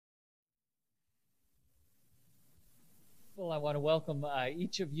I want to welcome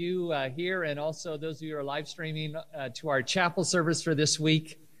each of you here and also those of you who are live streaming to our chapel service for this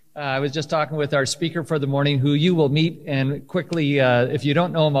week. I was just talking with our speaker for the morning who you will meet, and quickly, if you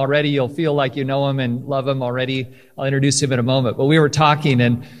don't know him already, you'll feel like you know him and love him already. I'll introduce him in a moment. But we were talking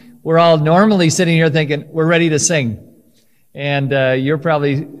and we're all normally sitting here thinking, we're ready to sing. And you're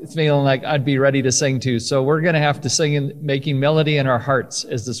probably feeling like I'd be ready to sing too. So we're going to have to sing in making melody in our hearts,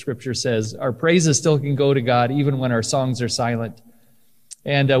 as the scripture says. Our praises still can go to God even when our songs are silent.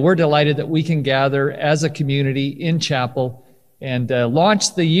 And we're delighted that we can gather as a community in chapel and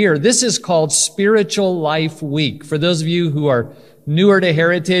launch the year. This is called Spiritual Life Week. For those of you who are newer to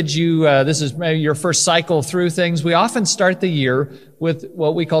Heritage, this is maybe your first cycle through things. We often start the year with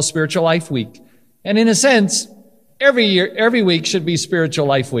what we call Spiritual Life Week. And in a sense, every week should be Spiritual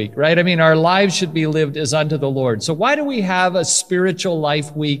Life Week, right? I mean, our lives should be lived as unto the Lord. So why do we have a Spiritual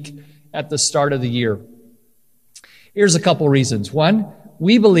Life Week at the start of the year? Here's a couple reasons. One,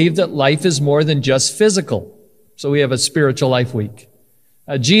 we believe that life is more than just physical. So we have a Spiritual Life Week.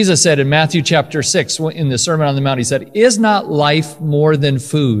 Jesus said in Matthew chapter 6, in the Sermon on the Mount, he said, "Is not life more than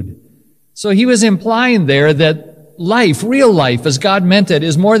food?" So he was implying there that life, real life, as God meant it,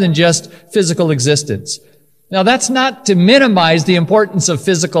 is more than just physical existence. Now, that's not to minimize the importance of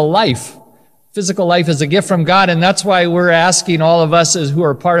physical life. Physical life is a gift from God, and that's why we're asking all of us who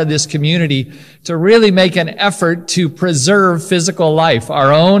are part of this community to really make an effort to preserve physical life,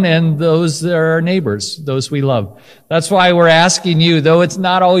 our own and those that are our neighbors, those we love. That's why we're asking you, though it's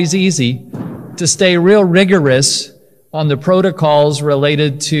not always easy, to stay real rigorous on the protocols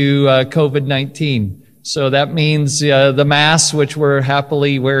related to COVID-19. So that means the masks, which we're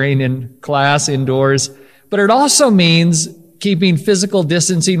happily wearing in class, indoors. But it also means keeping physical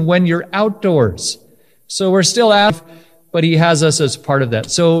distancing when you're outdoors. So we're still out, but he has us as part of that.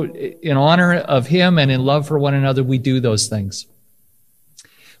 So in honor of him and in love for one another, we do those things.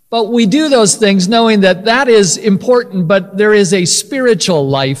 But we do those things knowing that that is important, but there is a spiritual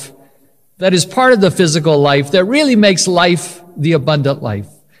life that is part of the physical life that really makes life the abundant life.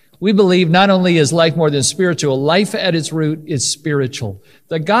 We believe not only is life more than spiritual, life at its root is spiritual.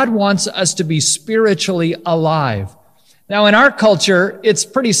 That God wants us to be spiritually alive. Now, in our culture, it's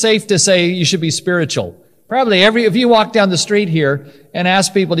pretty safe to say you should be spiritual. Probably if you walk down the street here and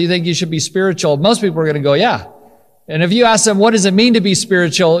ask people, do you think you should be spiritual? Most people are going to go, yeah. And if you ask them, what does it mean to be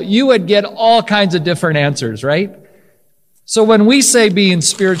spiritual? You would get all kinds of different answers, right? So when we say being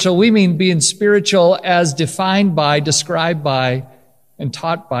spiritual, we mean being spiritual as defined by, described by, and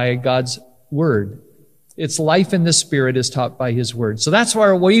taught by God's Word. Its life in the Spirit is taught by His Word. So that's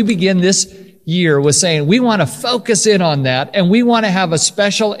why we begin this year with saying we want to focus in on that, and we want to have a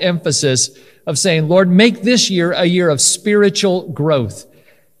special emphasis of saying, Lord, make this year a year of spiritual growth.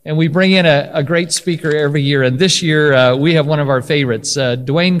 And we bring in a great speaker every year, and this year we have one of our favorites.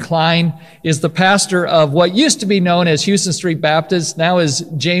 Dwayne Klein is the pastor of what used to be known as Houston Street Baptist, now is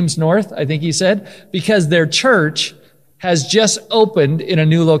James North, I think he said, because their church has just opened in a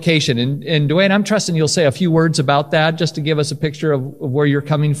new location. And Dwayne, I'm trusting you'll say a few words about that just to give us a picture of where you're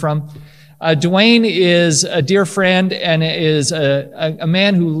coming from. Dwayne is a dear friend and is a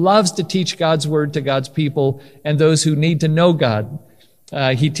man who loves to teach God's Word to God's people and those who need to know God.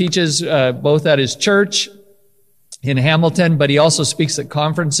 He teaches both at his church in Hamilton, but he also speaks at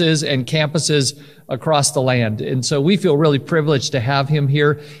conferences and campuses across the land. And so we feel really privileged to have him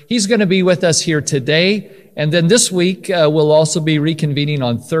here. He's going to be with us here today. And then this week, we'll also be reconvening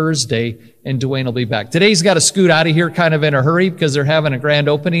on Thursday, and Dwayne will be back. Today, he's got to scoot out of here kind of in a hurry because they're having a grand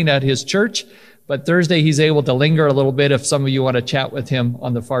opening at his church. But Thursday, he's able to linger a little bit if some of you want to chat with him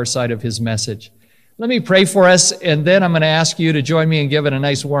on the far side of his message. Let me pray for us, and then I'm going to ask you to join me in giving a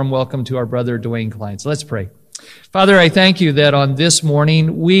nice warm welcome to our brother Dwayne Klein. So let's pray. Father, I thank you that on this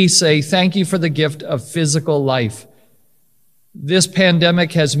morning, we say thank you for the gift of physical life. This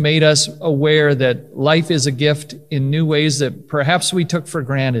pandemic has made us aware that life is a gift in new ways that perhaps we took for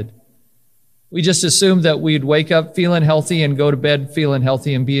granted. We just assumed that we'd wake up feeling healthy and go to bed feeling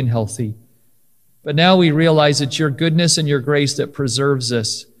healthy and being healthy. But now we realize it's your goodness and your grace that preserves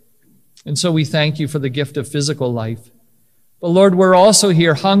us. And so we thank you for the gift of physical life. But Lord, we're also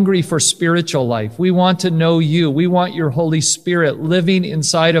here hungry for spiritual life. We want to know you. We want your Holy Spirit living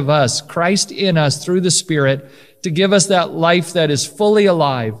inside of us, Christ in us through the Spirit, to give us that life that is fully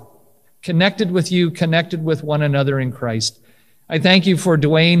alive, connected with you, connected with one another in Christ. I thank you for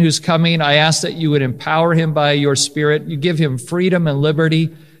Dwayne who's coming. I ask that you would empower him by your Spirit. You give him freedom and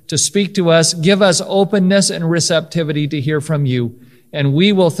liberty to speak to us. Give us openness and receptivity to hear from you. And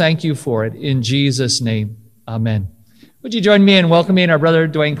we will thank you for it in Jesus' name. Amen. Would you join me in welcoming our brother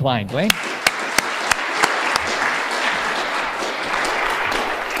Dwayne Klein? Dwayne?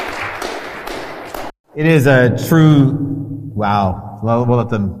 It is a true, wow. We'll let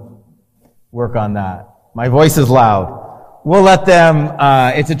them work on that. My voice is loud. We'll let them,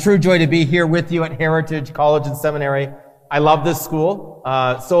 it's a true joy to be here with you at Heritage College and Seminary. I love this school,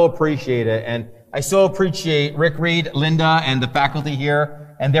 so appreciate it. And I so appreciate Rick Reed, Linda, and the faculty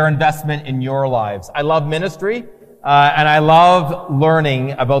here and their investment in your lives. I love ministry, and I love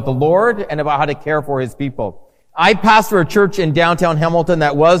learning about the Lord and about how to care for His people. I pastor a church in downtown Hamilton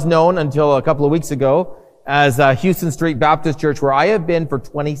that was known until a couple of weeks ago as Houston Street Baptist Church, where I have been for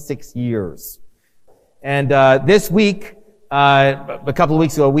 26 years. And this week, a couple of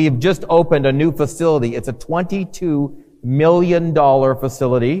weeks ago, we have just opened a new facility. It's a $22 million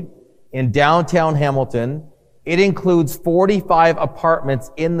facility in downtown Hamilton. It includes 45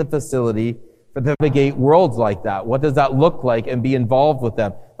 apartments in the facility for them to navigate worlds like that. What does that look like and be involved with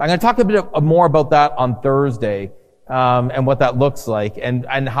them? I'm going to talk a bit more about that on Thursday, and what that looks like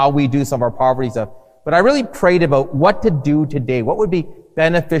and how we do some of our poverty stuff. But I really prayed about what to do today. What would be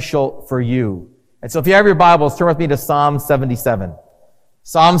beneficial for you? And so if you have your Bibles, turn with me to Psalm 77.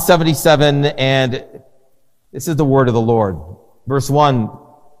 Psalm 77, and this is the word of the Lord. Verse 1.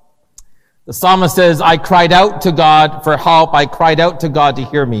 The psalmist says, I cried out to God for help. I cried out to God to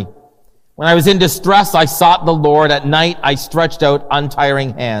hear me. When I was in distress, I sought the Lord. At night, I stretched out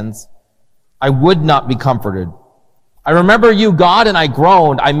untiring hands. I would not be comforted. I remember you, God, and I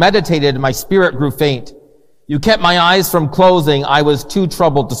groaned. I meditated, and my spirit grew faint. You kept my eyes from closing. I was too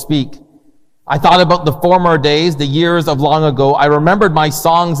troubled to speak. I thought about the former days, the years of long ago. I remembered my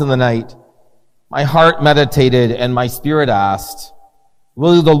songs in the night. My heart meditated, and my spirit asked,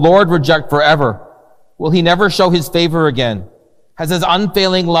 will the Lord reject forever? Will He never show His favor again? Has His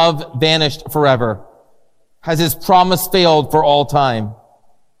unfailing love vanished forever? Has His promise failed for all time?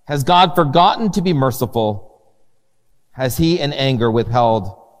 Has God forgotten to be merciful? Has He in anger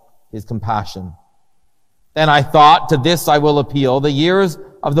withheld His compassion? Then I thought, to this I will appeal. The years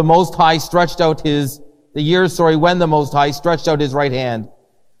of the Most High when the Most High stretched out His right hand.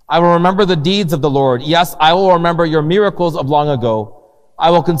 I will remember the deeds of the Lord. Yes, I will remember your miracles of long ago. I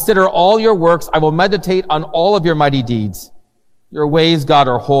will consider all your works. I will meditate on all of your mighty deeds. Your ways, God,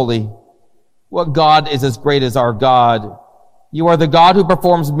 are holy. What God is as great as our God? You are the God who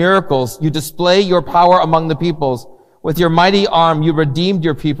performs miracles. You display your power among the peoples. With your mighty arm, you redeemed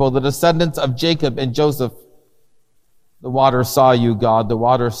your people, the descendants of Jacob and Joseph. The waters saw you, God. The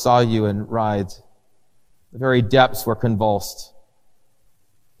waters saw you and writhed. The very depths were convulsed.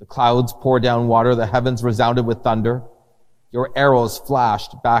 The clouds poured down water. The heavens resounded with thunder. Your arrows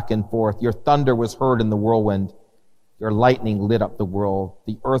flashed back and forth. Your thunder was heard in the whirlwind. Your lightning lit up the world.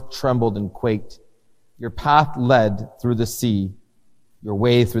 The earth trembled and quaked. Your path led through the sea, your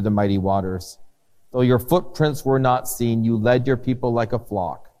way through the mighty waters. Though your footprints were not seen, you led your people like a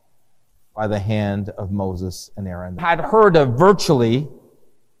flock by the hand of Moses and Aaron. I had heard of virtually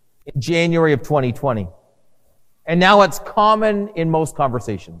in January of 2020. And now it's common in most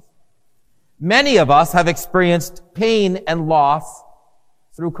conversations. Many of us have experienced pain and loss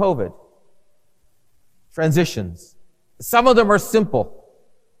through COVID. Transitions. Some of them are simple.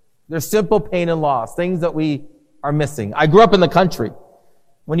 They're simple pain and loss, things that we are missing. I grew up in the country.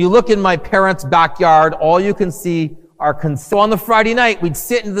 When you look in my parents' backyard, all you can see are so on the Friday night, we'd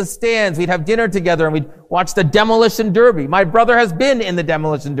sit in the stands, we'd have dinner together, and we'd watch the Demolition Derby. My brother has been in the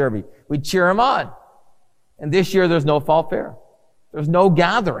Demolition Derby. We'd cheer him on. And this year, there's no fall fair. There's no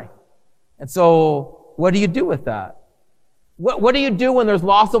gathering. And so, what do you do with that? What do you do when there's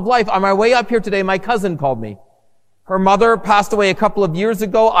loss of life? On my way up here today, my cousin called me. Her mother passed away a couple of years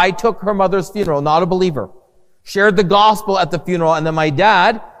ago. I took her mother's funeral, not a believer. Shared the gospel at the funeral, and then my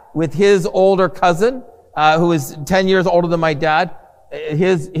dad, with his older cousin, who is 10 years older than my dad,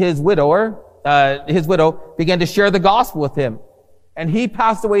 his widow began to share the gospel with him. And he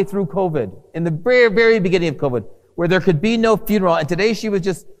passed away through COVID, in the very, very beginning of COVID, where there could be no funeral. And today she was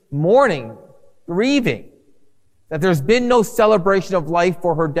just mourning, grieving, that there's been no celebration of life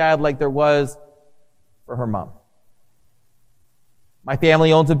for her dad like there was for her mom. My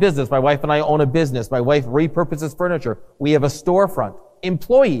family owns a business. My wife and I own a business. My wife repurposes furniture. We have a storefront.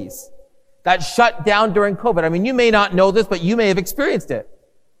 Employees that shut down during COVID. I mean, you may not know this, but you may have experienced it.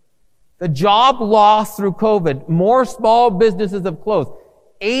 The job loss through COVID, more small businesses have closed.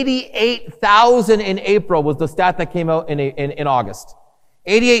 88,000 in April was the stat that came out in August.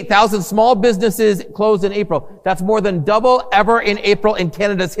 88,000 small businesses closed in April. That's more than double ever in April in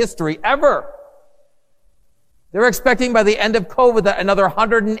Canada's history, ever. They're expecting by the end of COVID that another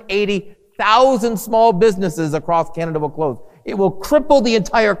 180,000 small businesses across Canada will close. It will cripple the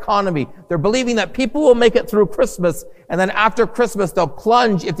entire economy. They're believing that people will make it through Christmas, and then after Christmas, they'll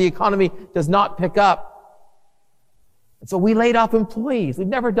plunge if the economy does not pick up. And so we laid off employees. We've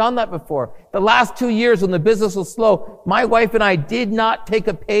never done that before. The last 2 years when the business was slow, my wife and I did not take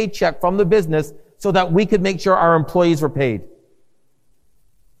a paycheck from the business so that we could make sure our employees were paid.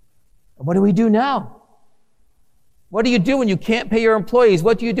 And what do we do now? What do you do when you can't pay your employees?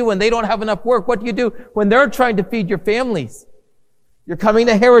 What do you do when they don't have enough work? What do you do when they're trying to feed your families? You're coming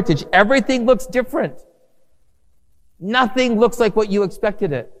to Heritage. Everything looks different. Nothing looks like what you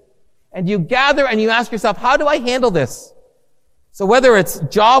expected it. And you gather and you ask yourself, how do I handle this? So whether it's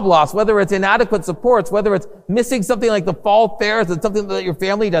job loss, whether it's inadequate supports, whether it's missing something like the fall fairs and something that your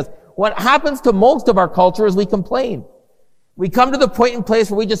family does, what happens to most of our culture is we complain. We come to the point in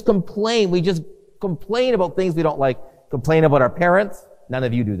place where we just complain. We just complain about things we don't like. Complain about our parents. None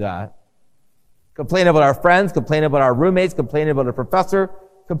of you do that. Complain about our friends. Complain about our roommates. Complain about a professor.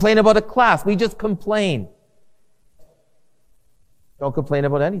 Complain about a class. We just complain. Don't complain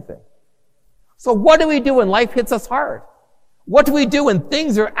about anything. So what do we do when life hits us hard? What do we do when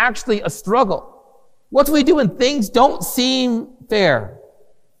things are actually a struggle? What do we do when things don't seem fair?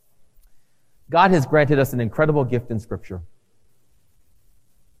 God has granted us an incredible gift in Scripture.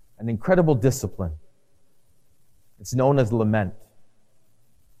 An incredible discipline. It's known as lament.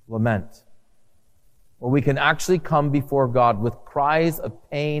 Lament. Where we can actually come before God with cries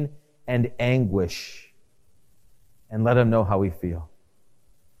of pain and anguish and let Him know how we feel.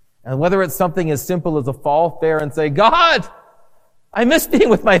 And whether it's something as simple as a fall fair and say, God, I miss being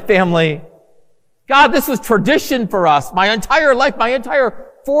with my family. God, this was tradition for us. My entire life, my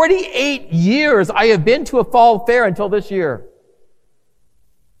entire 48 years, I have been to a fall fair until this year.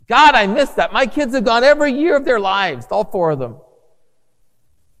 God, I miss that. My kids have gone every year of their lives, all 4 of them.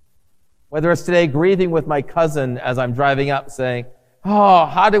 Whether it's today grieving with my cousin as I'm driving up saying, oh,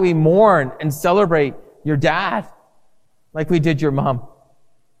 how do we mourn and celebrate your dad like we did your mom?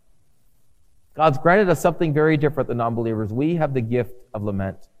 God's granted us something very different than non-believers. We have the gift of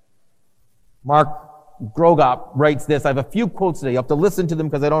lament. Mark Grogop writes this. I have a few quotes today. You have to listen to them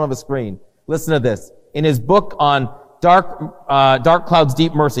because I don't have a screen. Listen to this. In his book on Dark Clouds,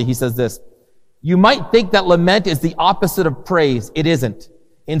 Deep Mercy, he says this. You might think that lament is the opposite of praise. It isn't.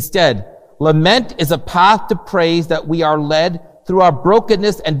 Instead, lament is a path to praise that we are led through our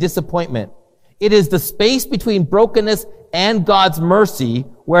brokenness and disappointment. It is the space between brokenness and God's mercy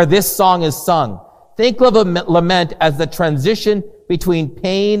where this song is sung. Think of lament as the transition between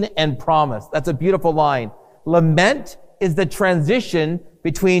pain and promise. That's a beautiful line. Lament is the transition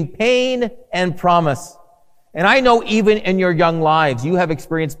between pain and promise. And I know even in your young lives, you have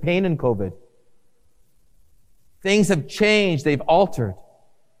experienced pain in COVID. Things have changed. They've altered.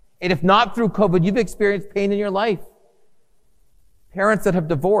 And if not through COVID, you've experienced pain in your life. Parents that have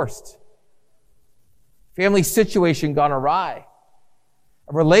divorced. Family situation gone awry.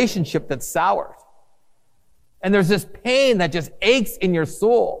 A relationship that's soured. And there's this pain that just aches in your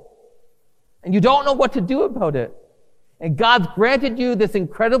soul. And you don't know what to do about it. And God's granted you this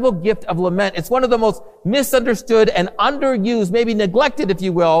incredible gift of lament. It's one of the most misunderstood and underused, maybe neglected, if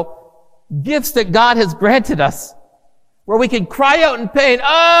you will, gifts that God has granted us. Where we can cry out in pain,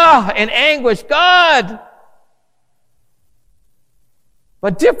 in anguish, God!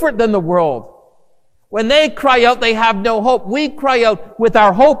 But different than the world. When they cry out, they have no hope. We cry out with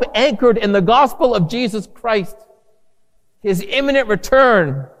our hope anchored in the gospel of Jesus Christ. His imminent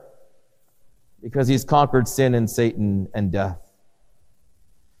return. Because He's conquered sin and Satan and death.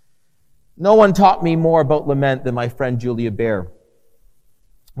 No one taught me more about lament than my friend Julia Baer.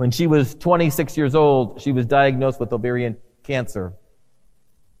 When she was 26 years old, she was diagnosed with ovarian cancer.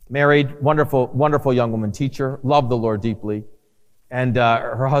 Married, wonderful, wonderful young woman, teacher, loved the Lord deeply. And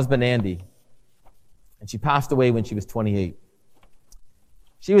her husband, Andy. And she passed away when she was 28.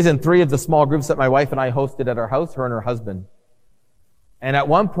 She was in 3 of the small groups that my wife and I hosted at our house, her and her husband. And at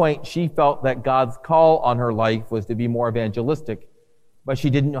one point, she felt that God's call on her life was to be more evangelistic, but she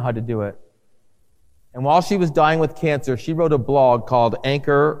didn't know how to do it. And while she was dying with cancer, she wrote a blog called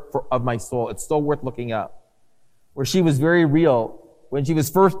Anchor of My Soul. It's so worth looking up. Where she was very real. When she was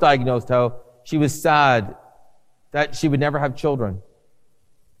first diagnosed, how she was sad that she would never have children.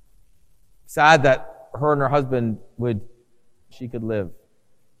 Sad that her and her husband she could live.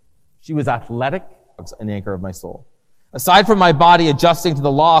 She was athletic, an anchor of my soul. Aside from my body adjusting to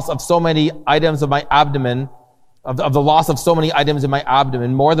the loss of so many items of my abdomen, of the loss of so many items in my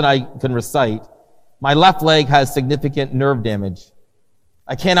abdomen, more than I can recite, my left leg has significant nerve damage.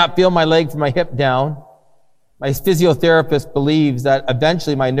 I cannot feel my leg from my hip down. My physiotherapist believes that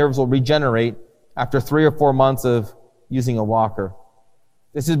eventually my nerves will regenerate after 3 or 4 months of using a walker.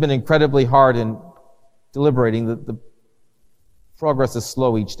 This has been incredibly hard and deliberating. The progress is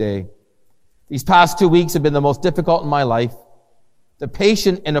slow each day. These past 2 weeks have been the most difficult in my life. The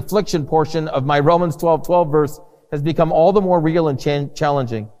patient and affliction portion of my Romans 12:12 verse has become all the more real and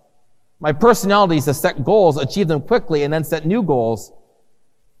challenging. My personality is to set goals, achieve them quickly, and then set new goals.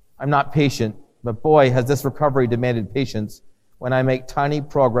 I'm not patient, but boy, has this recovery demanded patience when I make tiny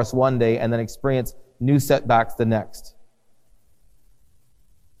progress one day and then experience new setbacks the next.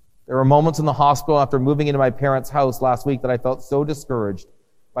 There were moments in the hospital after moving into my parents' house last week that I felt so discouraged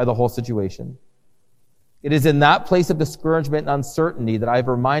by the whole situation. It is in that place of discouragement and uncertainty that I've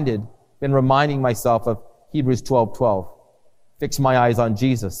been reminding myself of Hebrews 12:12. Fix my eyes on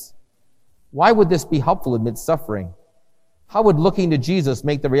Jesus. Why would this be helpful amid suffering? How would looking to Jesus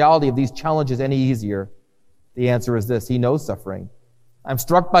make the reality of these challenges any easier? The answer is this: He knows suffering. I'm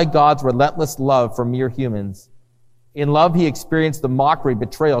struck by God's relentless love for mere humans. In love, He experienced the mockery,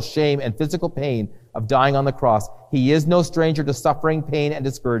 betrayal, shame, and physical pain of dying on the cross. He is no stranger to suffering, pain, and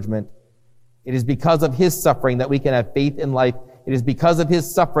discouragement. It is because of His suffering that we can have faith in life. It is because of His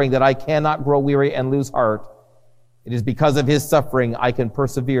suffering that I cannot grow weary and lose heart. It is because of His suffering I can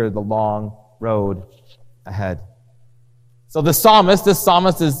persevere the long road ahead. So this psalmist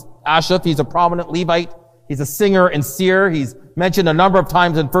is Asaph. He's a prominent Levite. He's a singer and seer. He's mentioned a number of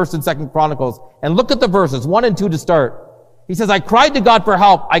times in 1st and 2nd Chronicles. And look at the verses, 1 and 2 to start. He says, I cried to God for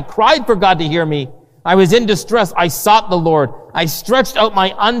help. I cried for God to hear me. I was in distress. I sought the Lord. I stretched out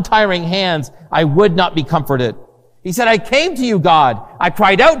my untiring hands. I would not be comforted. He said, I came to you, God. I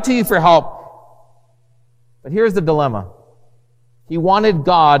cried out to you for help. But here's the dilemma. He wanted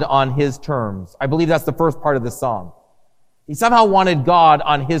God on his terms. I believe that's the first part of the song. He somehow wanted God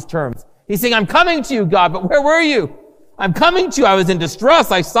on his terms. He's saying, I'm coming to you, God, but where were you? I'm coming to you. I was in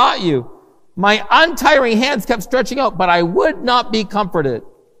distress. I sought you. My untiring hands kept stretching out, but I would not be comforted.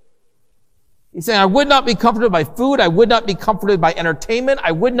 He's saying, I would not be comforted by food. I would not be comforted by entertainment.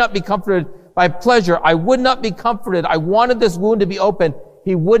 I would not be comforted by pleasure. I would not be comforted. I wanted this wound to be open.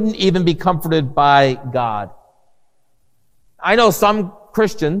 He wouldn't even be comforted by God. I know some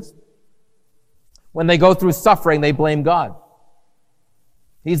Christians, when they go through suffering, they blame God.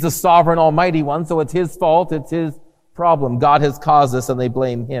 He's the sovereign almighty one, so it's His fault. It's His problem. God has caused this, and they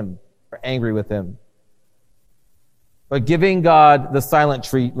blame Him. They're angry with Him. But giving God the silent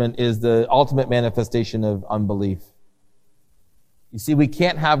treatment is the ultimate manifestation of unbelief. You see, we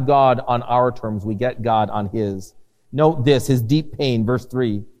can't have God on our terms. We get God on His. Note this, His deep pain, verse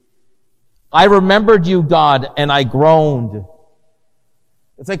 3. I remembered you, God, and I groaned.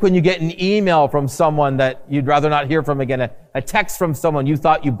 It's like when you get an email from someone that you'd rather not hear from again, a text from someone you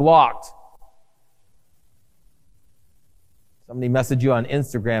thought you blocked. Somebody messaged you on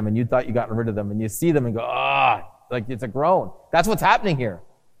Instagram and you thought you gotten rid of them, and you see them and go, like it's a groan. That's what's happening here.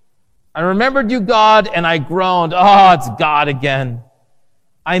 I remembered you, God, and I groaned. It's God again.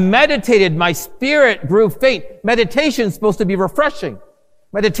 I meditated. My spirit grew faint. Meditation's supposed to be refreshing.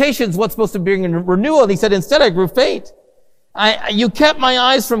 Meditation's what's supposed to bring renewal. And he said, instead I grew faint. You kept my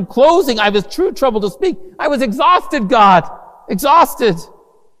eyes from closing. I was true trouble to speak. I was exhausted, God. Exhausted.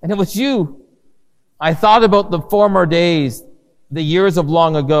 And it was you. I thought about the former days, the years of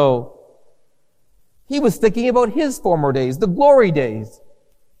long ago. He was thinking about his former days, the glory days.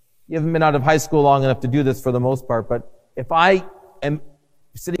 You haven't been out of high school long enough to do this for the most part, but if I am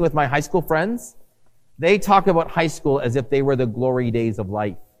sitting with my high school friends, they talk about high school as if they were the glory days of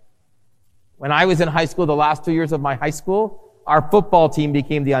life. When I was in high school, the last 2 years of my high school, our football team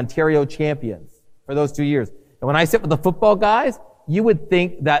became the Ontario champions for those 2 years. And when I sit with the football guys, you would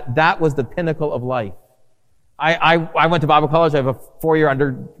think that that was the pinnacle of life. I went to Bible college. I have a 4-year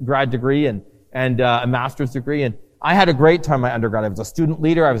undergrad degree and a master's degree. And I had a great time in my undergrad. I was a student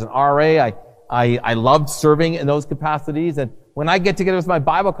leader. I was an RA. I loved serving in those capacities. And when I get together with my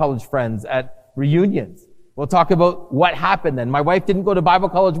Bible college friends at reunions, we'll talk about what happened then. My wife didn't go to Bible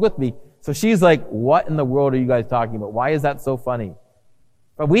college with me. So she's like, what in the world are you guys talking about? Why is that so funny?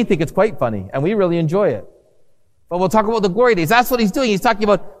 But we think it's quite funny, and we really enjoy it. But we'll talk about the glory days. That's what he's doing. He's talking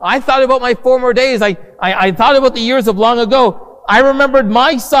about, I thought about my former days. I thought about the years of long ago. I remembered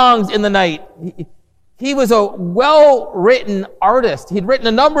my songs in the night. He was a well-written artist. He'd written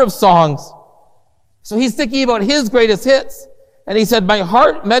a number of songs. So he's thinking about his greatest hits. And he said, my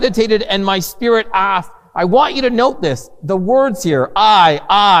heart meditated and my spirit asked. I want you to note this. The words here,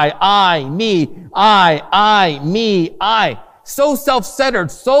 I, me, me, I. So self-centered,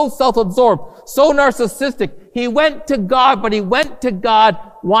 so self-absorbed, so narcissistic. He went to God, but he went to God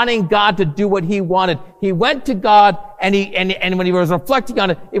wanting God to do what he wanted. He went to God, and when he was reflecting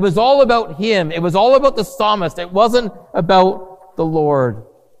on it, it was all about him. It was all about the psalmist. It wasn't about the Lord.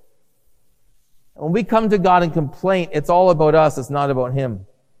 When we come to God in complaint, it's all about us. It's not about him.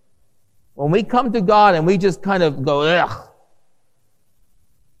 When we come to God and we just kind of go, ugh,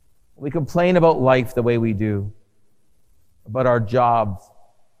 we complain about life the way we do, about our jobs,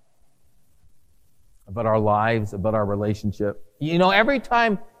 about our lives, about our relationship. You know, every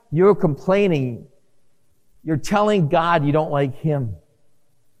time you're complaining, you're telling God you don't like him.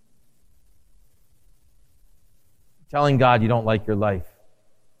 Telling God you don't like your life.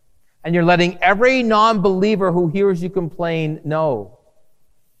 And you're letting every non-believer who hears you complain know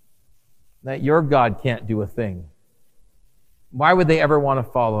that your God can't do a thing. Why would they ever want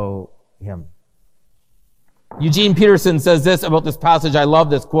to follow him? Eugene Peterson says this about this passage. I love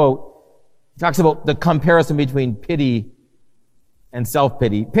this quote. He talks about the comparison between pity and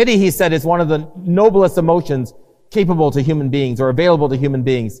self-pity. Pity, he said, is one of the noblest emotions capable to human beings or available to human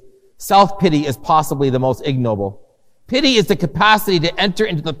beings. Self-pity is possibly the most ignoble. Pity is the capacity to enter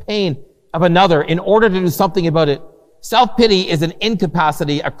into the pain of another in order to do something about it. Self-pity is an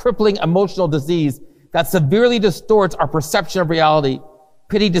incapacity, a crippling emotional disease that severely distorts our perception of reality.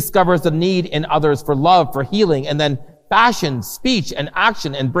 Pity discovers the need in others for love, for healing, and then fashions speech and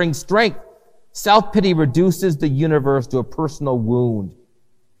action and brings strength. Self-pity reduces the universe to a personal wound.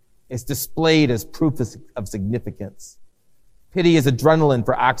 It's displayed as proof of significance. Pity is adrenaline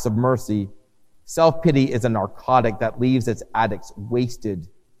for acts of mercy. Self-pity is a narcotic that leaves its addicts wasted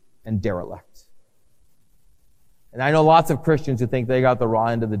and derelict. And I know lots of Christians who think they got the raw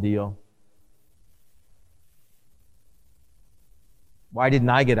end of the deal. Why didn't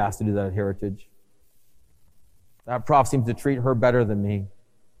I get asked to do that at Heritage? That prof seems to treat her better than me.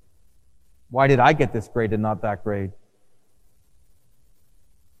 Why did I get this grade and not that grade?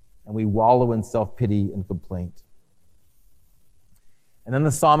 And we wallow in self-pity and complaint. And then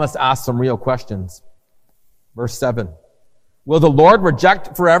the psalmist asks some real questions. Verse 7. Will the Lord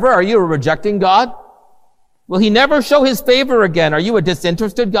reject forever? Are you rejecting God? Will he never show his favor again? Are you a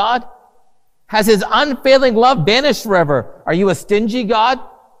disinterested God? Has his unfailing love vanished forever? Are you a stingy God?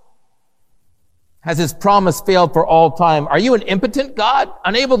 Has his promise failed for all time? Are you an impotent God,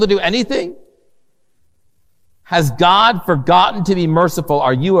 unable to do anything? Has God forgotten to be merciful?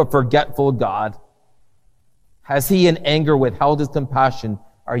 Are you a forgetful God? Has he in anger withheld his compassion?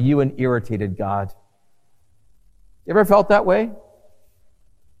 Are you an irritated God? You ever felt that way?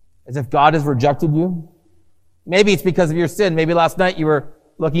 As if God has rejected you? Maybe it's because of your sin. Maybe last night you were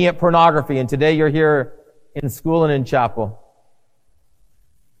looking at pornography and today you're here in school and in chapel.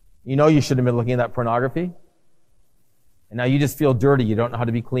 You know you shouldn't have been looking at that pornography. And now you just feel dirty. You don't know how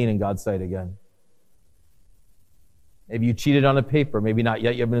to be clean in God's sight again. Maybe you cheated on a paper. Maybe not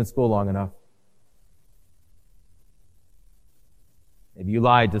yet. You haven't been in school long enough. Maybe you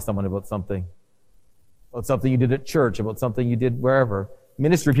lied to someone about something you did at church, about something you did wherever.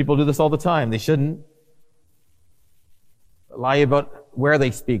 Ministry people do this all the time. They shouldn't. Lie about where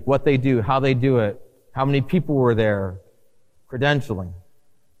they speak, what they do, how they do it, how many people were there, credentialing.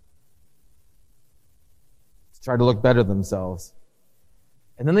 To try to look better themselves.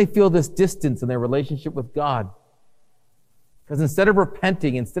 And then they feel this distance in their relationship with God. Because instead of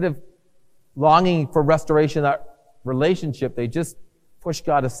repenting, instead of longing for restoration of that relationship, they just push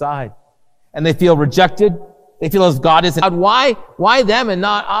God aside. And they feel rejected. They feel as God isn't God. Why them and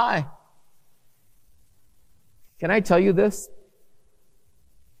not I? Can I tell you this?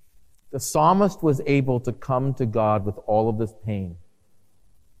 The psalmist was able to come to God with all of this pain.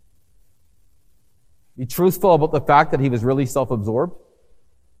 Be truthful about the fact that he was really self-absorbed.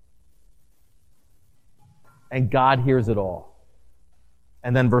 And God hears it all.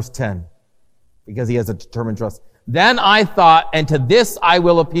 And then verse 10, because he has a determined trust. Then I thought, and to this I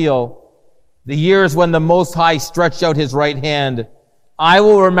will appeal, the years when the Most High stretched out his right hand. I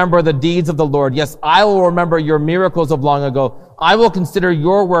will remember the deeds of the Lord. Yes, I will remember your miracles of long ago. I will consider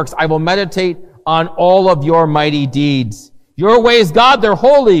your works. I will meditate on all of your mighty deeds. Your ways, God, they're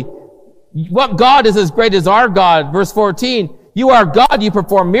holy. What God is as great as our God? Verse 14. You are God. You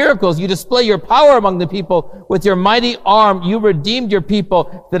perform miracles. You display your power among the people. With your mighty arm, you redeemed your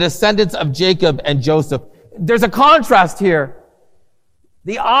people, the descendants of Jacob and Joseph. There's a contrast here.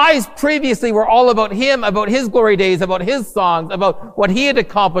 The eyes previously were all about him, about his glory days, about his songs, about what he had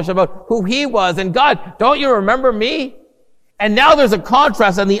accomplished, about who he was. And God, don't you remember me? And now there's a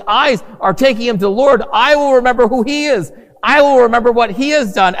contrast and the eyes are taking him to the Lord. I will remember who he is. I will remember what he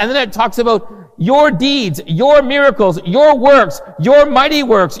has done. And then it talks about, your deeds, your miracles, your works, your mighty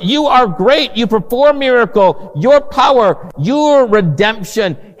works. You are great. You perform miracle, your power, your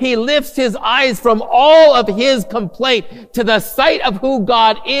redemption. He lifts his eyes from all of his complaint to the sight of who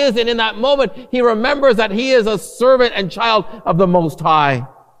God is. And in that moment, he remembers that he is a servant and child of the Most High.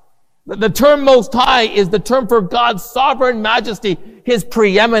 The term Most High is the term for God's sovereign majesty, his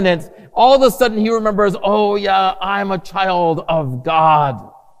preeminence. All of a sudden he remembers, oh yeah, I'm a child of God.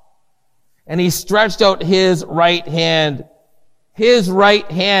 And he stretched out his right hand. His right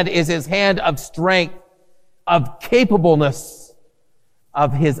hand is his hand of strength, of capableness,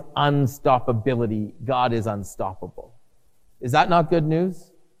 of his unstoppability. God is unstoppable. Is that not good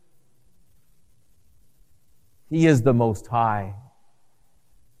news? He is the Most High.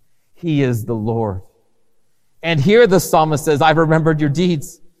 He is the Lord. And here the psalmist says, I've remembered your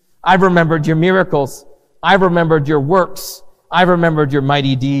deeds. I've remembered your miracles. I've remembered your works. I've remembered your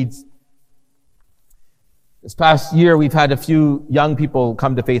mighty deeds. This past year, we've had a few young people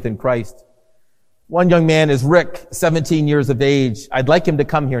come to faith in Christ. One young man is Rick, 17 years of age. I'd like him to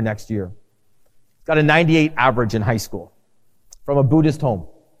come here next year. He's got a 98 average in high school from a Buddhist home.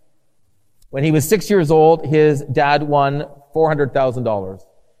 When he was 6 years old, his dad won $400,000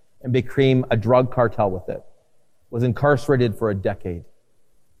 and became a drug cartel with it. Was incarcerated for a decade.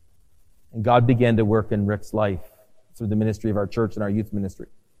 And God began to work in Rick's life through the ministry of our church and our youth ministry.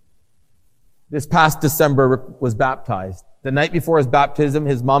 This past December, Rick was baptized. The night before his baptism,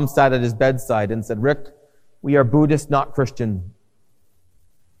 his mom sat at his bedside and said, Rick, we are Buddhist, not Christian.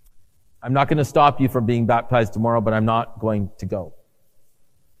 I'm not going to stop you from being baptized tomorrow, but I'm not going to go.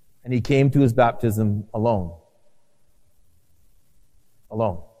 And he came to his baptism alone.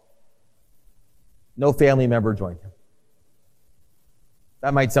 Alone. No family member joined him.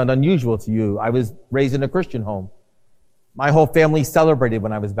 That might sound unusual to you. I was raised in a Christian home. My whole family celebrated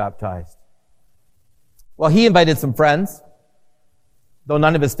when I was baptized. Well, he invited some friends. Though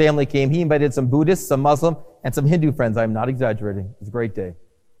none of his family came, he invited some Buddhists, some Muslim, and some Hindu friends. I'm not exaggerating. It was a great day.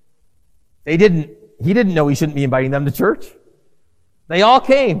 He didn't know he shouldn't be inviting them to church. They all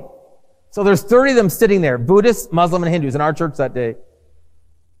came. So there's 30 of them sitting there, Buddhists, Muslim, and Hindus in our church that day.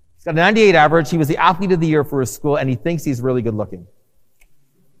 He's got a 98 average. He was the athlete of the year for his school, and he thinks he's really good looking.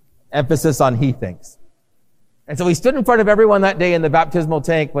 Emphasis on he thinks. And so he stood in front of everyone that day in the baptismal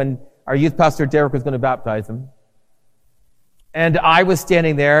tank when our youth pastor Derek was going to baptize him. And I was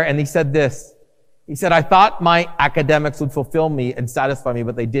standing there, and he said this. He said, I thought my academics would fulfill me and satisfy me,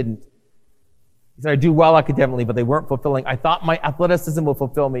 but they didn't. He said, I do well academically, but they weren't fulfilling. I thought my athleticism would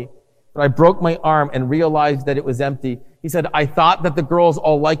fulfill me, but I broke my arm and realized that it was empty. He said, I thought that the girls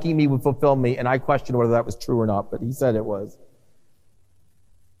all liking me would fulfill me, and I questioned whether that was true or not, but he said it was.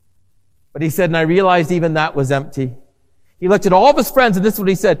 But he said, and I realized even that was empty. He looked at all of his friends, and this is what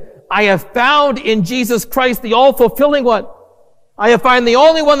he said, I have found in Jesus Christ the all-fulfilling one. I have found the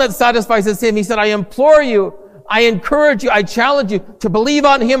only one that satisfies is him. He said, I implore you, I encourage you, I challenge you to believe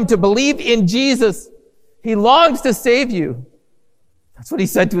on him, to believe in Jesus. He longs to save you. That's what he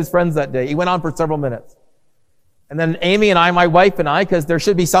said to his friends that day. He went on for several minutes. And then Amy and I, my wife and I, because there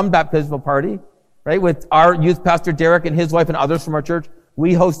should be some baptismal party, right, with our youth pastor Derek and his wife and others from our church,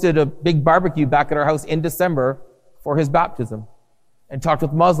 we hosted a big barbecue back at our house in December for his baptism and talked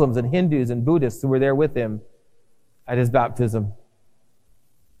with Muslims and Hindus and Buddhists who were there with him at his baptism.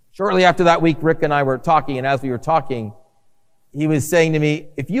 Shortly after that week, Rick and I were talking, and as we were talking, he was saying to me,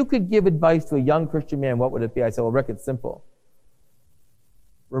 if you could give advice to a young Christian man, what would it be? I said, well, Rick, it's simple.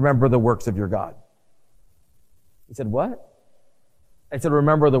 Remember the works of your God. He said, what? I said,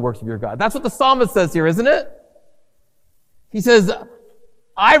 remember the works of your God. That's what the psalmist says here, isn't it? He says,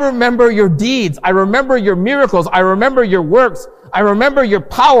 I remember your deeds. I remember your miracles. I remember your works. I remember your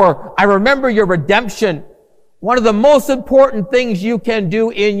power. I remember your redemption. One of the most important things you can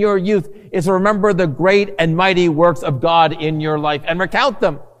do in your youth is remember the great and mighty works of God in your life and recount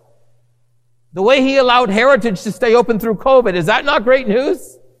them. The way he allowed Heritage to stay open through COVID, is that not great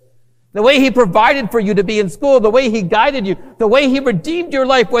news? The way he provided for you to be in school, the way he guided you, the way he redeemed your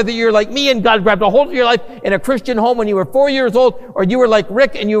life, whether you're like me and God grabbed a hold of your life in a Christian home when you were 4 years old, or you were like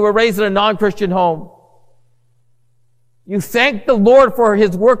Rick and you were raised in a non-Christian home. You thank the Lord for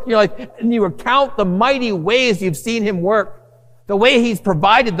his work in your life, and you recount the mighty ways you've seen him work. The way he's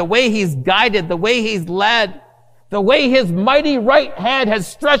provided, the way he's guided, the way he's led, the way his mighty right hand has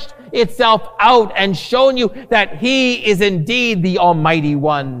stretched itself out and shown you that he is indeed the Almighty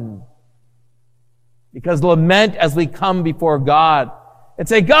One. Because lament as we come before God and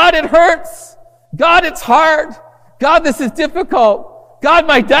say, God, it hurts. God, it's hard. God, this is difficult. God,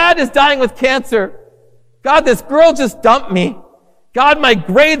 my dad is dying with cancer. God, this girl just dumped me. God, my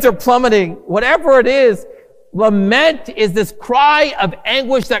grades are plummeting. Whatever it is, lament is this cry of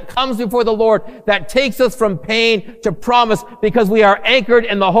anguish that comes before the Lord that takes us from pain to promise because we are anchored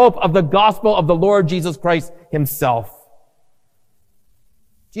in the hope of the gospel of the Lord Jesus Christ himself.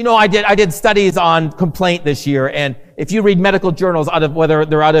 Do you know, I did studies on complaint this year, and if you read medical journals whether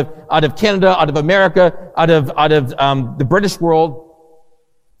they're out of Canada, out of America, out of the British world,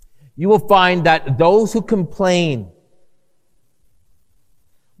 you will find that those who complain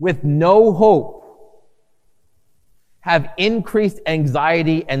with no hope have increased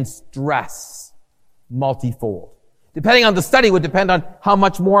anxiety and stress multifold. Depending on the study would depend on how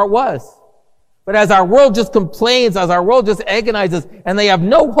much more it was. But as our world just complains, as our world just agonizes, and they have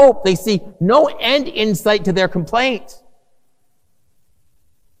no hope, they see no end in sight to their complaint,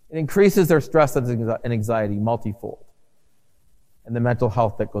 it increases their stress and anxiety multifold, and the mental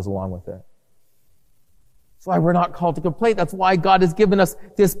health that goes along with it. That's why we're not called to complain. That's why God has given us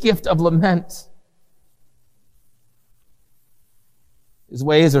this gift of lament. His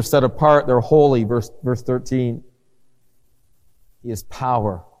ways are set apart. They're holy. Verse 13. He is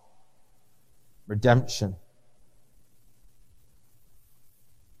power, redemption.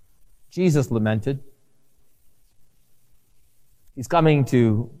 Jesus lamented. He's coming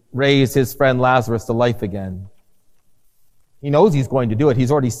to raise his friend Lazarus to life again. He knows he's going to do it.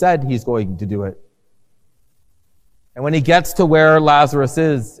 He's already said he's going to do it. And when he gets to where Lazarus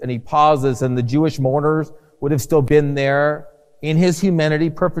is, and he pauses, and the Jewish mourners would have still been there, in his humanity,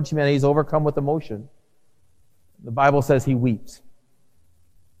 perfect humanity, he's overcome with emotion. The Bible says he weeps.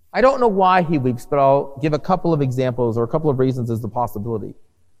 I don't know why he weeps, but I'll give a couple of examples or a couple of reasons as the possibility.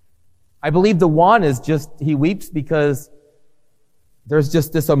 I believe the one is just he weeps because there's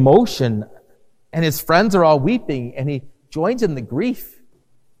just this emotion, and his friends are all weeping, and he joins in the grief.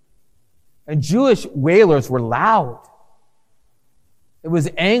 And Jewish wailers were loud. It was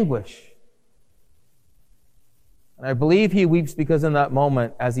anguish. And I believe he weeps because in that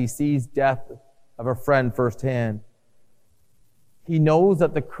moment, as he sees death of a friend firsthand, he knows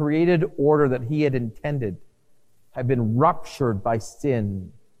that the created order that he had intended had been ruptured by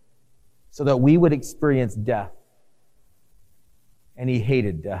sin so that we would experience death. And he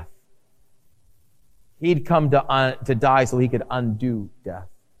hated death. He'd come to die so he could undo death.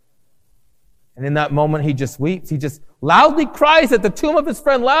 And in that moment, he just weeps. He just loudly cries at the tomb of his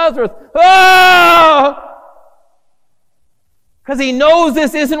friend Lazarus. Ah! Because he knows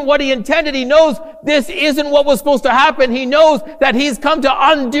this isn't what he intended. He knows this isn't what was supposed to happen. He knows that he's come to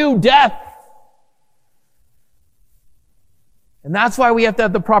undo death. And that's why we have to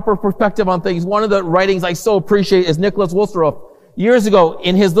have the proper perspective on things. One of the writings I so appreciate is Nicholas Wolsteroff. Years ago,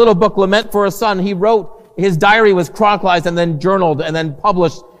 in his little book, Lament for a Son, he wrote, his diary was chronicled and then journaled and then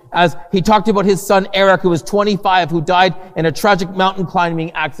published as he talked about his son Eric, who was 25, who died in a tragic mountain climbing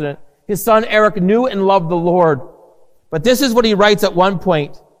accident. His son Eric knew and loved the Lord. But this is what he writes at one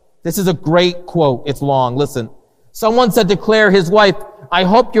point. This is a great quote. It's long. Listen. Someone said to Claire, his wife, I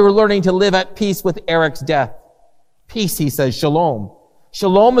hope you're learning to live at peace with Eric's death. Peace, he says, shalom.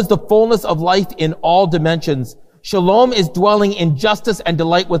 Shalom is the fullness of life in all dimensions. Shalom is dwelling in justice and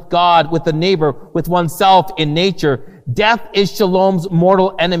delight with God, with the neighbor, with oneself, in nature. Death is shalom's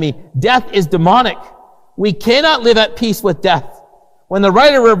mortal enemy. Death is demonic. We cannot live at peace with death. When the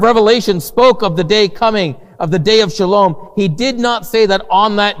writer of Revelation spoke of the day coming, of the day of shalom, he did not say that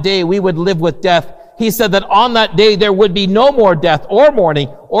on that day we would live with death. He said that on that day there would be no more death or mourning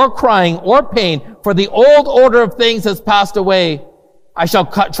or crying or pain, for the old order of things has passed away. I shall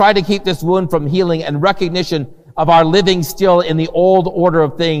try to keep this wound from healing and recognition of our living still in the old order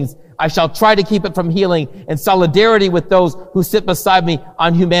of things. I shall try to keep it from healing in solidarity with those who sit beside me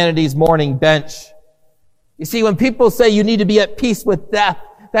on humanity's mourning bench. You see, when people say you need to be at peace with death,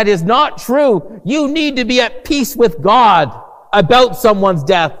 that is not true. You need to be at peace with God about someone's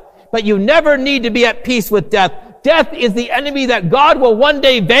death, but you never need to be at peace with death. Death is the enemy that God will one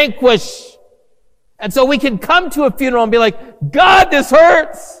day vanquish. And so we can come to a funeral and be like, God, this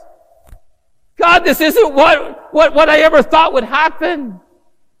hurts. God, this isn't what I ever thought would happen.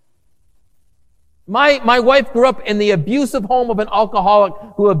 My wife grew up in the abusive home of an alcoholic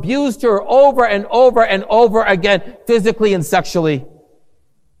who abused her over and over and over again, physically and sexually.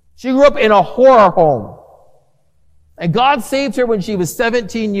 She grew up in a horror home. And God saved her when she was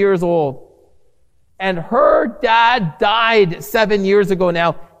 17 years old. And her dad died 7 years ago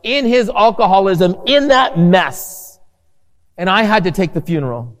now in his alcoholism, in that mess. And I had to take the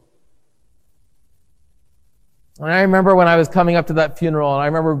funeral. And I remember when I was coming up to that funeral, and I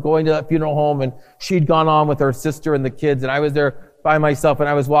remember going to that funeral home, and she'd gone on with her sister and the kids, and I was there by myself, and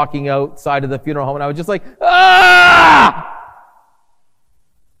I was walking outside of the funeral home, and I was just like, ah!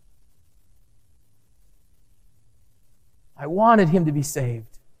 I wanted him to be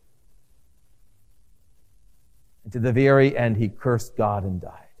saved. And to the very end, he cursed God and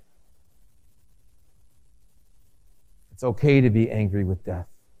died. It's okay to be angry with death.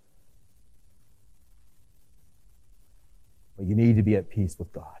 But you need to be at peace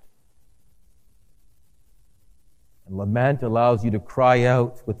with God. And lament allows you to cry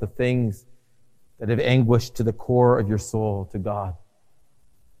out with the things that have anguished to the core of your soul to God.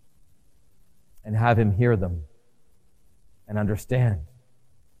 And have him hear them and understand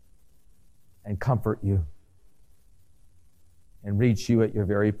and comfort you and reach you at your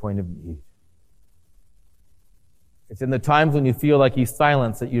very point of need. It's in the times when you feel like he's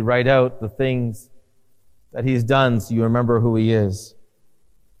silenced that you write out the things that he's done so you remember who he is.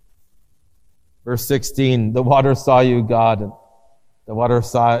 Verse 16, the water saw you, God, and the water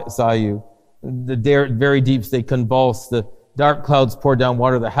saw you. The very deeps, they convulsed. The dark clouds poured down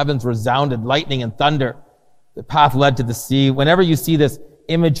water. The heavens resounded, lightning and thunder. The path led to the sea. Whenever you see this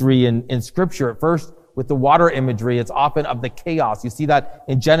imagery in Scripture, at first with the water imagery, it's often of the chaos. You see that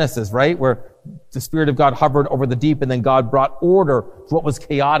in Genesis, right? Where the Spirit of God hovered over the deep and then God brought order to what was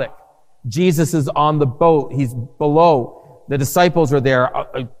chaotic. Jesus is on the boat. He's below. The disciples are there.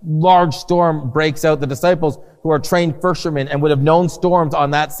 A large storm breaks out. The disciples, who are trained fishermen and would have known storms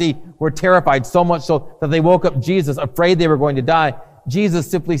on that sea, were terrified, so much so that they woke up Jesus, afraid they were going to die. Jesus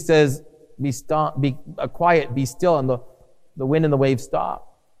simply says, be quiet, be still, and the wind and the waves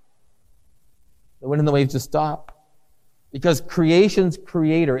stop. The wind and the waves just stop. Because creation's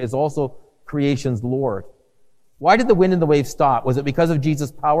creator is also creation's Lord. Why did the wind and the waves stop? Was it because of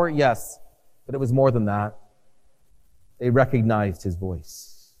Jesus' power? Yes. But it was more than that. They recognized his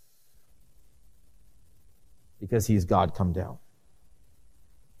voice. Because he's God come down.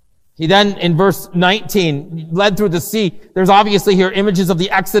 He then, in verse 19, led through the sea. There's obviously here images of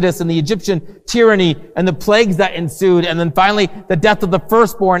the Exodus and the Egyptian tyranny and the plagues that ensued. And then finally, the death of the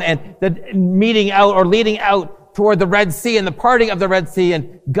firstborn and the meeting out or leading out toward the Red Sea and the parting of the Red Sea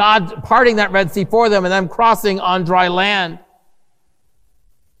and God parting that Red Sea for them and them crossing on dry land.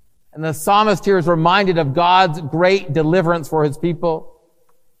 And the psalmist here is reminded of God's great deliverance for his people.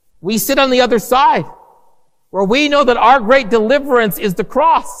 We sit on the other side, where we know that our great deliverance is the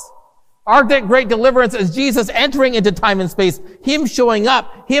cross. Our great deliverance is Jesus entering into time and space, him showing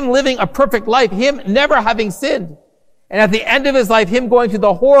up, him living a perfect life, him never having sinned. And at the end of his life, him going through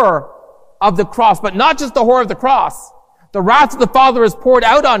the horror of the cross, but not just the horror of the cross. The wrath of the Father is poured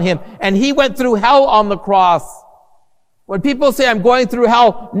out on him, and he went through hell on the cross. When people say, I'm going through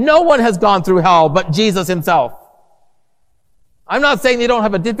hell, no one has gone through hell but Jesus himself. I'm not saying they don't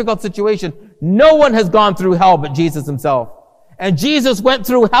have a difficult situation. No one has gone through hell but Jesus himself. And Jesus went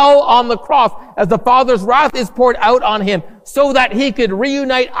through hell on the cross as the Father's wrath is poured out on him so that he could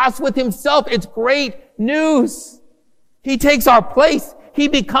reunite us with himself. It's great news. He takes our place. He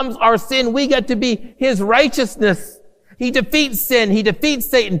becomes our sin. We get to be his righteousness. He defeats sin. He defeats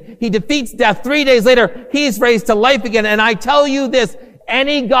Satan. He defeats death. 3 days later, he's raised to life again. And I tell you this,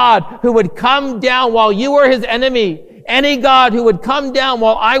 any God who would come down while you were his enemy, any God who would come down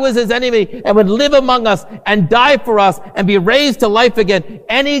while I was his enemy and would live among us and die for us and be raised to life again,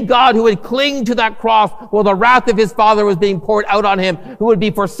 any God who would cling to that cross while the wrath of his Father was being poured out on him, who would be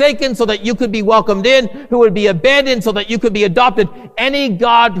forsaken so that you could be welcomed in, who would be abandoned so that you could be adopted, any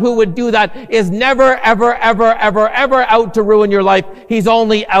God who would do that is never, ever, ever, ever, ever out to ruin your life. He's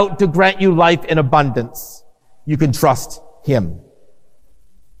only out to grant you life in abundance. You can trust him.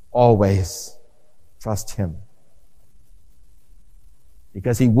 Always trust him.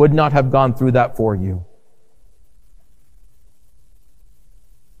 Because he would not have gone through that for you.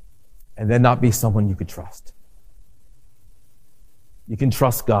 And then not be someone you could trust. You can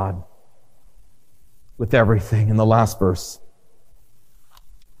trust God with everything. In the last verse.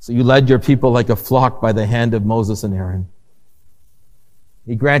 So you led your people like a flock by the hand of Moses and Aaron.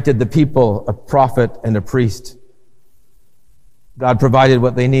 He granted the people a prophet and a priest. God provided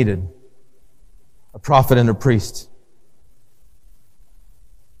what they needed. A prophet and a priest.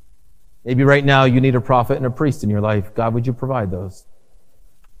 Maybe right now you need a prophet and a priest in your life. God, would you provide those?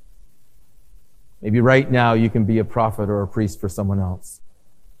 Maybe right now you can be a prophet or a priest for someone else.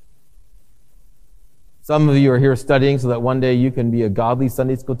 Some of you are here studying so that one day you can be a godly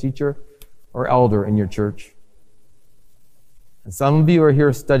Sunday school teacher or elder in your church. And some of you are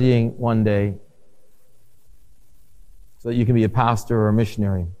here studying one day so that you can be a pastor or a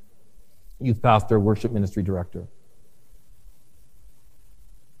missionary, youth pastor, worship ministry director.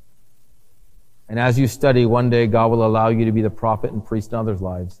 And as you study, one day God will allow you to be the prophet and priest in others'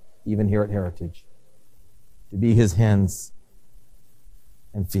 lives, even here at Heritage, to be his hands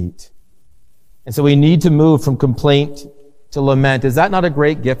and feet. And so we need to move from complaint to lament. Is that not a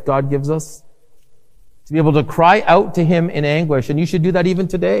great gift God gives us? To be able to cry out to Him in anguish, and you should do that even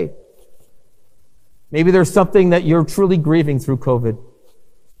today. Maybe there's something that you're truly grieving through COVID.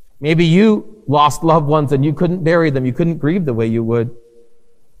 Maybe you lost loved ones and you couldn't bury them. You couldn't grieve the way you would.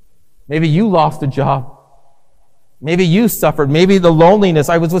 Maybe you lost a job. Maybe you suffered. Maybe the loneliness.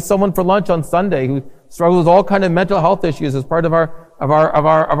 I was with someone for lunch on Sunday who struggles with all kind of mental health issues as part of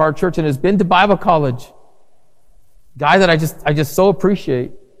our church and has been to Bible college. Guy that I just so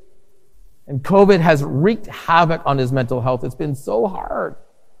appreciate. And COVID has wreaked havoc on his mental health. It's been so hard.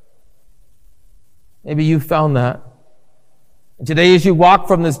 Maybe you found that. And today as you walk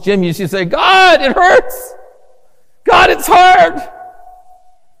from this gym, you should say, God, it hurts. God, it's hard.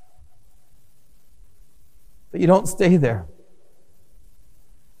 But you don't stay there.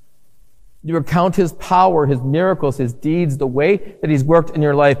 You recount His power, His miracles, His deeds, the way that He's worked in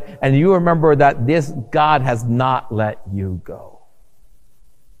your life, and you remember that this God has not let you go.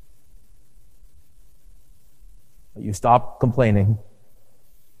 But you stop complaining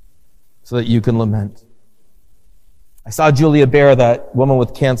so that you can lament. I saw Julia Baer, that woman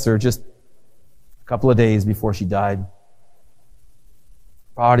with cancer, just a couple of days before she died. Her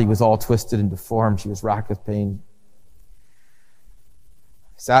body was all twisted and deformed. She was racked with pain.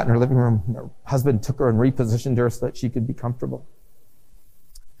 I sat in her living room. Her husband took her and repositioned her so that she could be comfortable.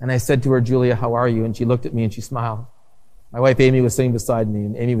 And I said to her, Julia, how are you? And she looked at me and she smiled. My wife Amy was sitting beside me,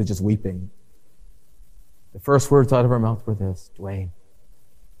 and Amy was just weeping. The first words out of her mouth were this: Dwayne,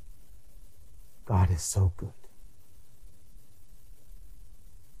 God is so good.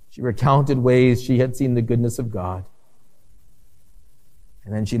 She recounted ways she had seen the goodness of God.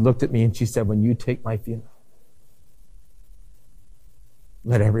 And then she looked at me and she said, when you take my funeral,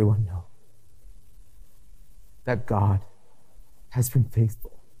 let everyone know that God has been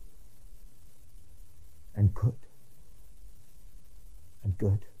faithful and good and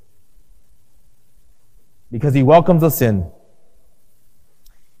good. Because He welcomes us in.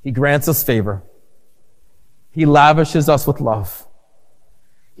 He grants us favor. He lavishes us with love.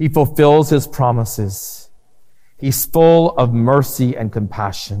 He fulfills His promises. He's full of mercy and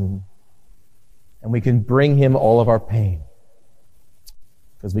compassion. And we can bring Him all of our pain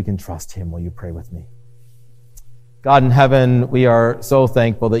because we can trust Him. Will you pray with me? God in heaven, we are so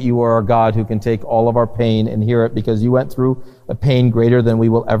thankful that You are a God who can take all of our pain and hear it, because You went through a pain greater than we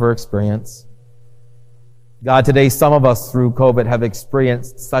will ever experience. God, today some of us through COVID have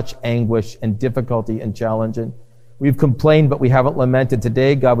experienced such anguish and difficulty and challenge. And we've complained, but we haven't lamented.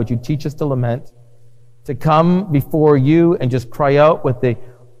 Today, God, would You teach us to lament, to come before You and just cry out with the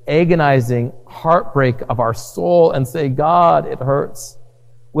agonizing heartbreak of our soul and say, God, it hurts.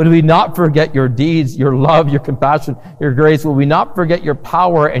 Would we not forget Your deeds, Your love, Your compassion, Your grace? Will we not forget Your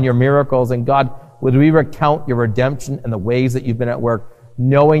power and Your miracles? And God, would we recount Your redemption and the ways that You've been at work,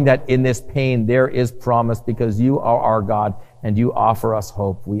 knowing that in this pain there is promise, because You are our God and You offer us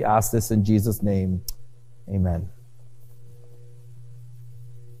hope. We ask this in Jesus' name. Amen.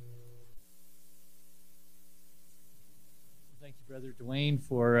 Thank you, Brother Dwayne,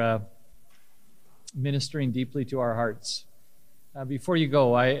 for ministering deeply to our hearts. Before you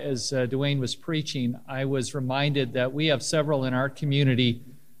go, as Dwayne was preaching, I was reminded that we have several in our community,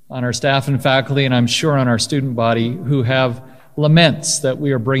 on our staff and faculty, and I'm sure on our student body, who have laments that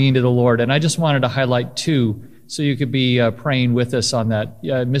we are bringing to the Lord. And I just wanted to highlight two so you could be praying with us on that.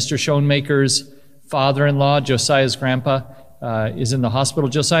 Mr. Schoenmaker's father-in-law, Josiah's grandpa, is in the hospital.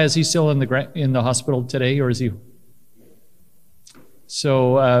 Josiah, is he still in the hospital today, or is he?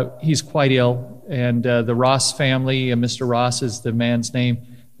 So he's quite ill. And the Ross family, Mr. Ross is the man's name,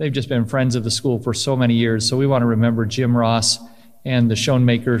 they've just been friends of the school for so many years. So we want to remember Jim Ross and the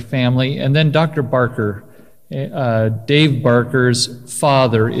Schoenmaker family. And then Dr. Barker. Dave Barker's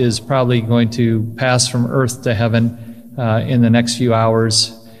father is probably going to pass from earth to heaven in the next few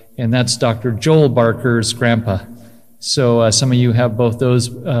hours, and that's Dr. Joel Barker's grandpa. So some of you have both those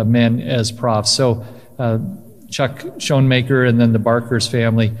men as profs. So Chuck Schoenmaker and then the Barker's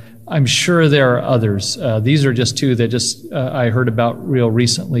family. I'm sure there are others. These are just two that I heard about real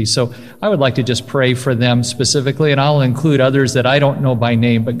recently. So I would like to just pray for them specifically, and I'll include others that I don't know by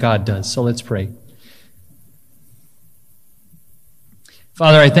name, but God does. So let's pray.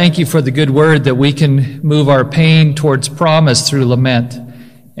 Father, I thank You for the good word that we can move our pain towards promise through lament.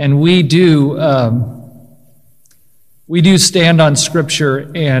 And we do stand on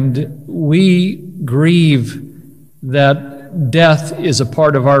Scripture, and we grieve that death is a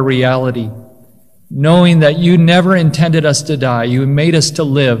part of our reality. Knowing that You never intended us to die, You made us to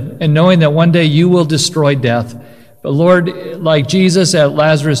live, and knowing that one day You will destroy death. But Lord, like Jesus at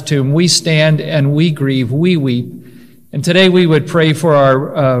Lazarus' tomb, we stand and we grieve, we weep. And today we would pray for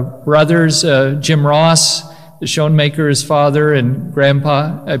our brothers, Jim Ross, the Schoenmaker's father and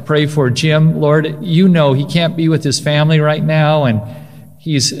grandpa. I pray for Jim. Lord, you know he can't be with his family right now, and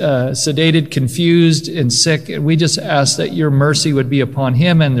he's sedated, confused, and sick. And we just ask that your mercy would be upon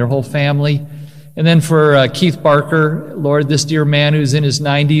him and their whole family. And then for Keith Barker, Lord, this dear man who's in his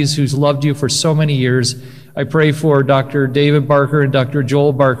 90s, who's loved you for so many years, I pray for Dr. David Barker and Dr.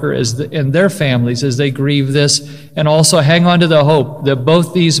 Joel Barker and their families as they grieve this, and also hang on to the hope that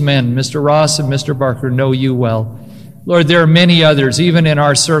both these men, Mr. Ross and Mr. Barker, know you well. Lord, there are many others, even in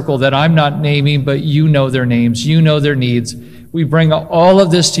our circle, that I'm not naming, but you know their names, you know their needs. We bring all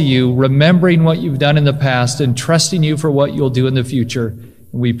of this to you, remembering what you've done in the past and trusting you for what you'll do in the future.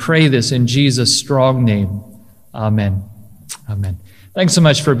 We pray this in Jesus' strong name. Amen. Amen. Thanks so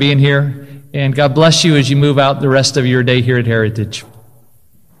much for being here, and God bless you as you move out the rest of your day here at Heritage.